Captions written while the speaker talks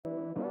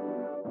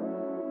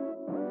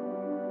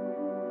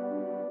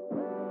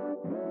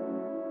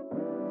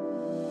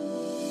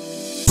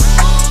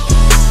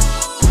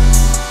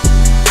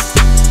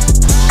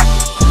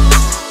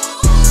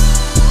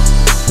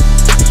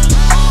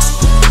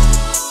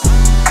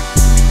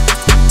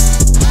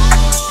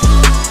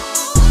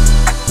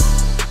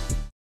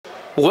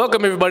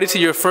Welcome everybody to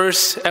your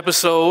first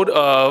episode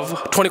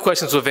of 20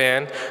 Questions with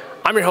Van.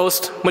 I'm your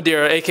host,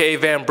 Madeira, aka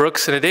Van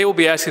Brooks, and today we'll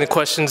be asking the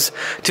questions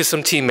to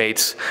some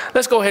teammates.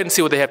 Let's go ahead and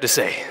see what they have to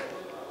say.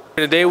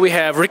 Today we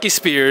have Ricky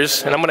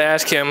Spears, and I'm going to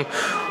ask him,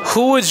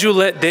 who would you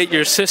let date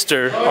your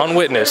sister on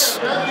Witness?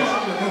 I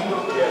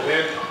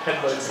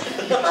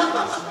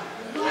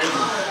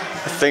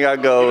think I'll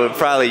go with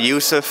probably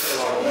Yusuf.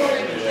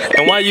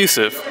 And why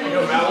Yusuf?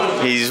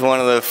 He's one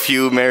of the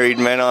few married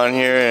men on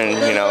here, and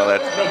you know,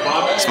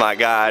 that's my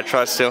guy. I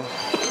trust him.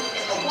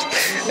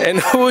 And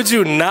who would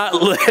you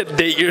not let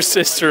date your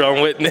sister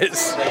on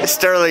Witness?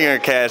 Sterling or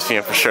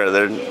Kaspian for sure.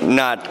 They're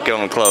not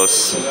going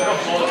close.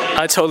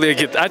 I totally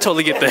get that.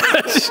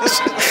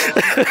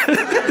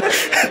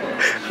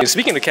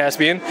 Speaking of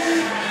Kaspian,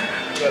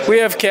 we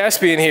have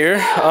Kaspian here.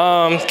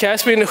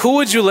 Kaspian, who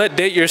would you let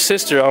date your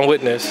sister on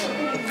Witness?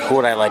 Who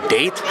would I let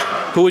date?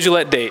 Who would you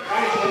let date?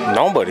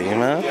 Nobody,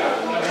 man.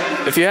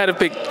 If you had to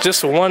pick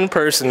just one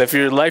person, if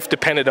your life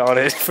depended on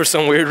it for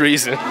some weird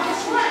reason.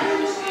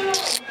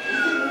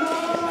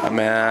 I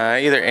mean,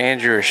 either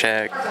Andrew or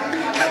Shaq.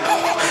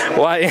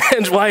 Why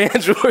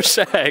Andrew or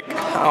Shaq?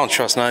 I don't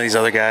trust none of these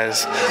other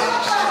guys.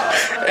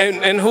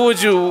 And who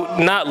would you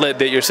not let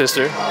date your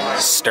sister?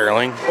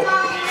 Sterling.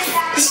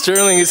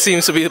 Sterling, it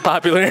seems to be the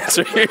popular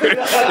answer here.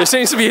 There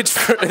seems to be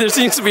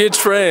a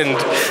trend.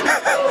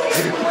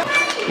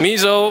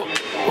 Mezo,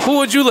 who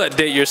would you let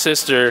date your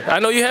sister? I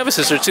know you have a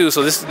sister too,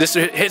 so this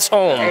hits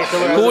home.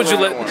 Who would you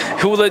let?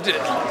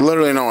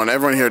 Literally no one.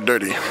 Everyone here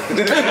dirty.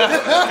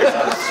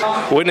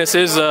 Witness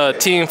is a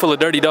team full of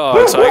dirty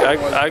dogs, so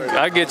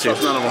I get you.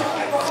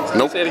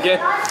 Nope. Say it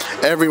again.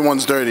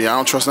 Everyone's dirty. I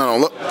don't trust none of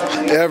them. Look,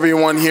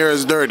 everyone here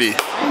is dirty.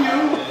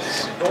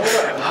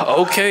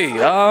 Okay.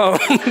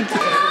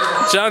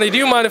 Johnny, do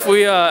you mind if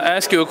we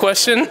ask you a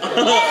question? Okay, yeah,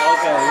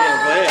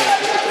 go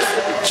ahead.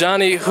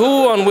 Johnny,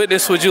 who on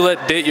Witness would you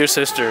let date your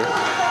sister?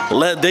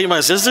 Let date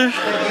my sister?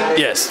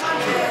 Yes.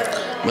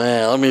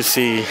 Man, let me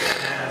see.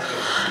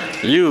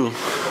 You.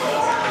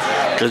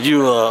 Cause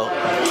you,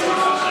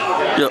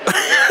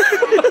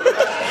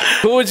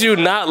 Who would you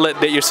not let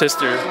date your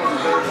sister?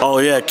 Oh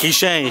yeah,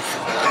 Keyshawn.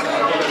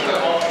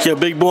 He a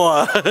big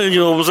boy, you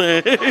know what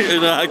I'm saying?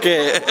 You know, I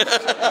can't.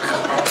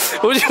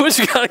 What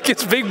you got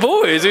against big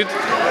boys, dude?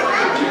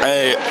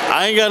 Hey,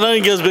 I ain't got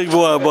nothing against big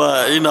boy,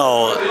 but you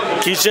know,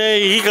 Keyshawn,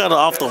 he kind of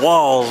off the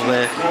walls,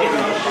 man.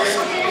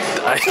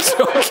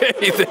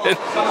 Okay then.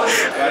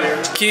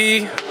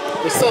 Key.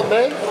 What's up,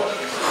 man?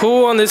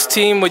 Who on this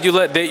team would you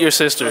let date your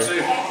sister?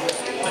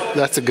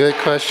 That's a good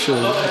question.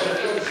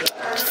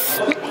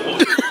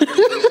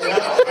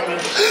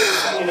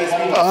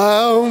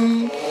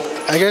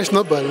 I guess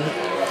nobody.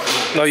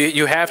 No,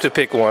 you have to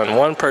pick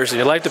one person.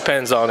 Your life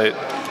depends on it.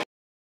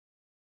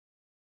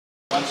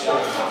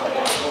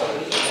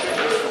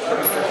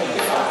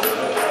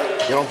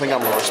 You don't think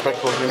I'm a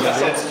respectful human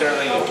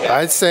being?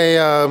 I'd say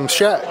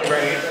Shaq.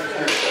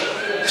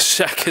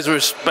 Shaq is a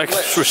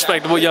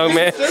respectable young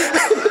man.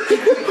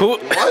 Who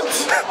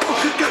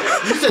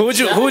would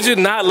you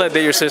not let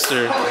date your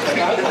sister?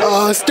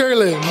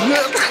 Sterling.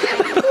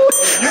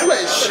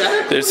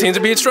 There seems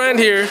to be a trend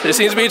here.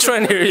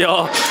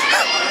 Y'all.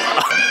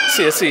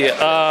 Let's see.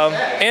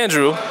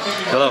 Andrew.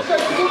 Hello.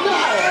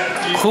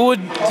 Who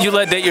would you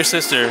let date your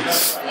sister?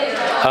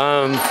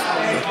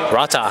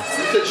 Rata.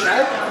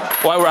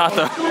 Why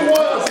Ratha?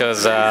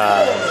 Because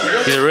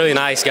he's a really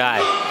nice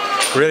guy.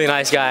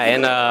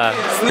 And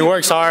he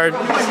works hard.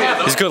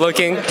 He's good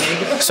looking.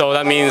 So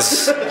that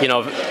means, you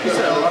know,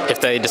 if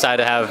they decide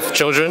to have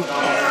children,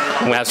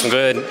 we have some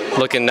good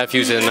looking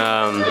nephews and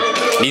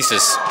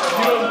nieces.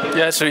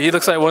 Yeah, so he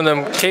looks like one of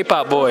them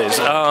K-pop boys.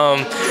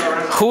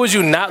 Who would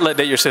you not let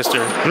date your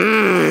sister?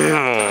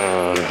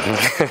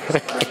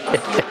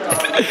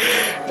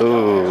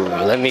 Ooh,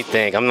 let me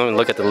think. I'm gonna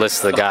look at the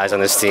list of the guys on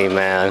this team,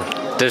 man.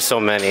 There's so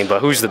many,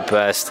 but who's the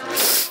best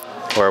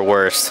or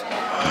worst?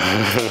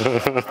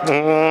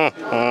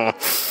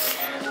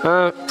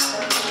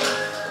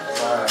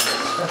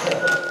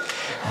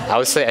 I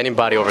would say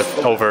anybody over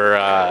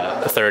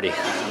 30.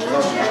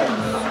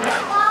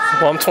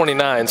 Well, I'm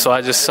 29, so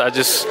I just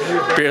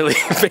barely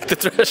make the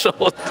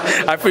threshold.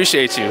 I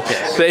appreciate you.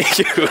 Thank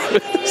you.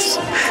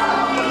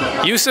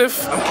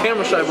 Yusuf? I'm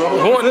camera shy,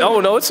 bro.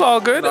 No, it's all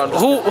good.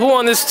 Who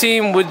on this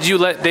team would you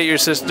let date your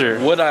sister?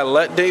 Would I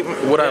let date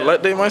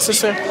my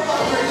sister?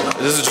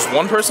 This is just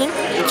one person?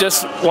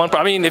 Just one.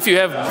 I mean, if you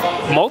have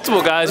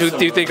multiple guys who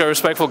you think are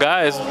respectful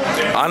guys.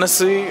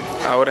 Honestly,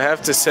 I would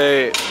have to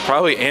say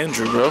probably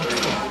Andrew, bro.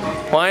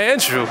 Why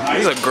Andrew?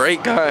 He's a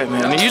great guy,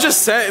 man. You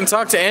just sat and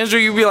talked to Andrew,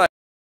 you'd be like,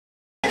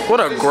 what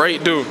a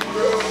great dude.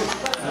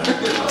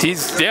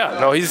 He's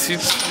a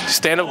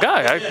stand-up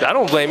guy. I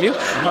don't blame you.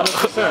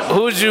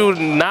 Who would you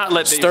not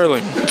let date?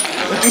 Sterling.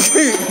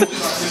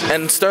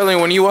 And Sterling,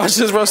 when you watch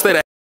this, bro, stay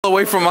the hell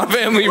away from my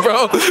family,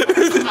 bro.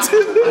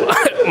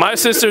 My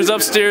sister's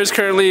upstairs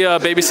currently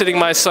babysitting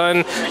my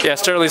son. Yeah,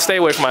 Sterling, stay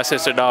away from my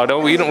sister, dog.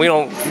 We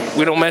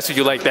don't mess with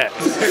you like that.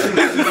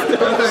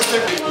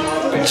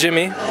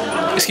 Jimmy,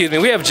 excuse me,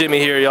 we have Jimmy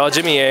here, y'all.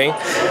 Jimmy Yang,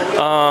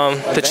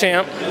 the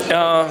champ.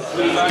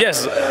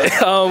 Yes.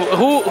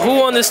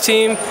 Who on this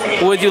team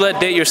would you let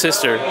date your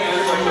sister?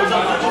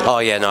 Oh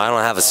yeah, no, I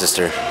don't have a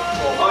sister.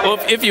 Well,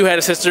 if you had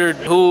a sister,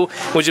 who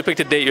would you pick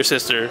to date your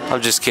sister?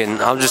 I'm just kidding.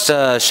 I'm just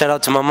shout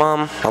out to my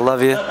mom. I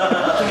love you.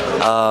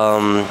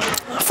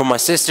 For my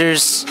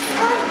sisters,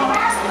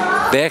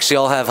 they actually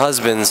all have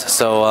husbands,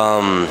 so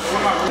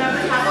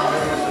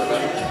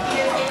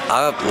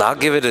I'll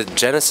give it to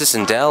Genesis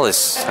and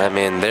Dallas. I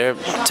mean, they're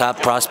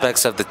top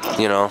prospects of the,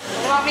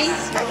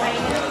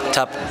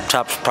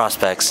 top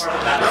prospects.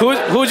 Who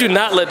would you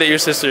not let date your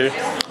sister?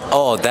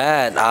 Oh,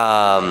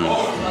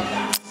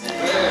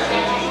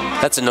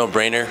 that's a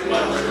no-brainer.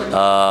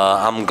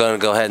 I'm gonna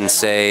go ahead and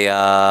say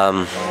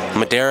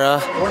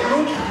Madeira,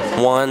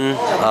 one,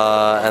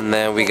 and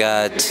then we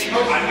got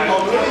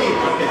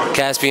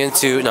Kaspian,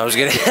 two. No, I was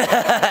kidding.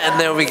 And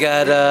then we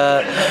got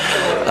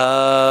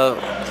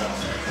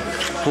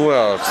who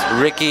else?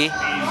 Ricky.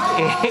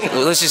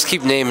 Let's just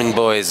keep naming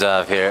boys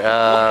off here.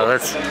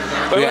 I'm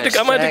going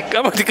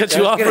to cut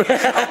you off.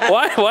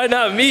 Why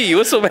not me?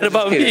 What's so bad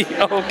about me?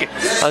 Oh, okay.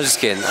 I was just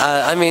kidding.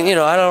 I mean,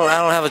 I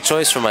don't have a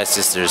choice for my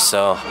sisters,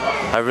 so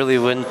I really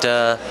wouldn't.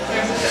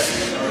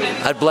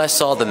 I'd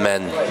bless all the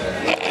men.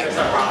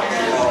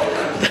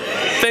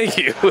 Thank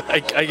you,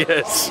 I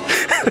guess.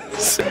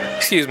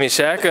 Excuse me,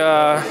 Shaq.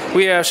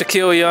 We have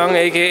Shaquille Young,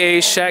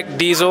 a.k.a. Shaq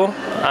Diesel.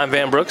 I'm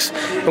Van Brooks.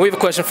 And we have a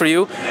question for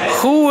you.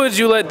 Who would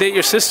you let date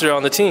your sister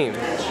on the team?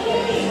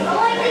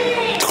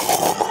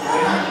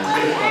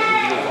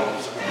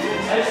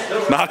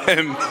 Not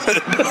him.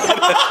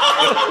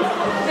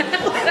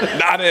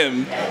 Not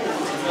him.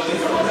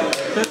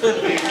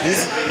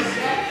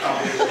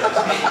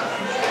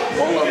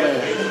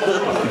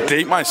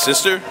 Date my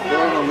sister?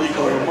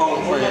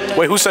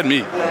 Wait, who said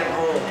me?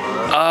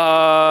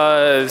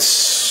 I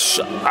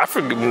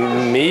forget.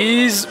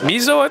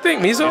 Mezo, I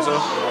think. Mezo.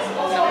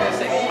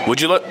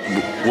 Would you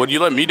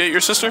let me date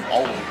your sister?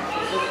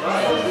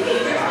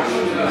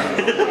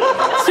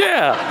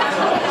 Yeah,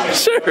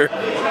 sure.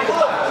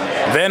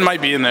 Van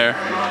might be in there.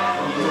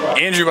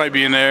 Andrew might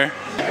be in there.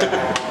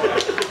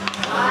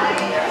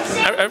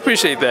 I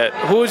appreciate that.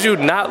 Who would you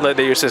not let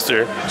date your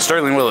sister?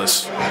 Sterling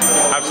Willis.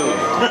 Absolutely.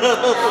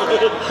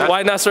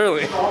 Why not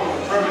Sterling?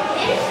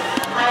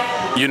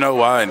 You know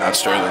why not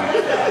Sterling?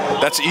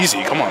 That's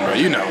easy. Come on, bro.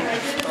 You know.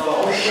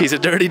 He's a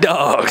dirty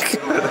dog.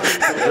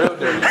 Real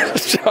dirty.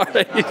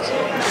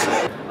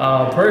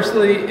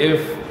 Personally,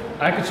 if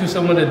I could choose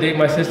someone to date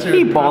my sister,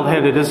 He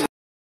bald-headed as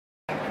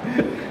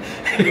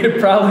it'd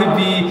probably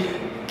be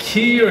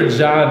Key or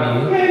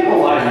Johnny.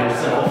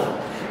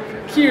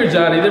 Key or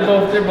Johnny, they're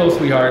both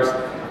sweethearts.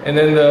 And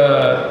then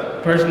the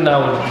person that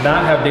would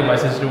not have date my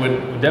sister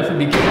would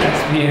definitely be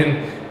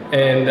Kaspian.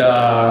 And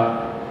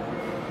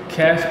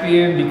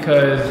Kaspian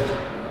because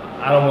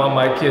I don't want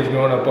my kids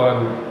growing up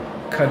on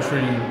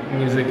country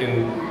music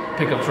and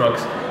pickup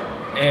trucks.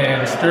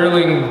 And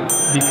Sterling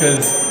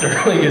because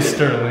Sterling is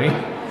Sterling.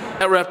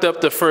 That wrapped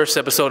up the first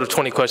episode of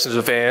 20 Questions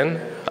with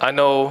Van. I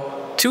know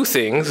two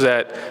things,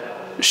 that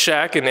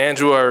Shaq and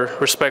Andrew are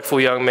respectful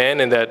young men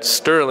and that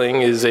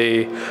Sterling is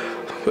a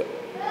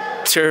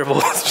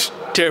terrible,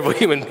 terrible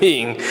human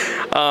being.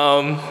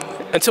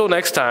 Until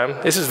next time,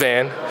 this is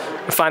Van.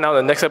 Find out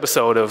in the next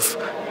episode of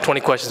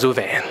 20 Questions with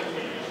Van.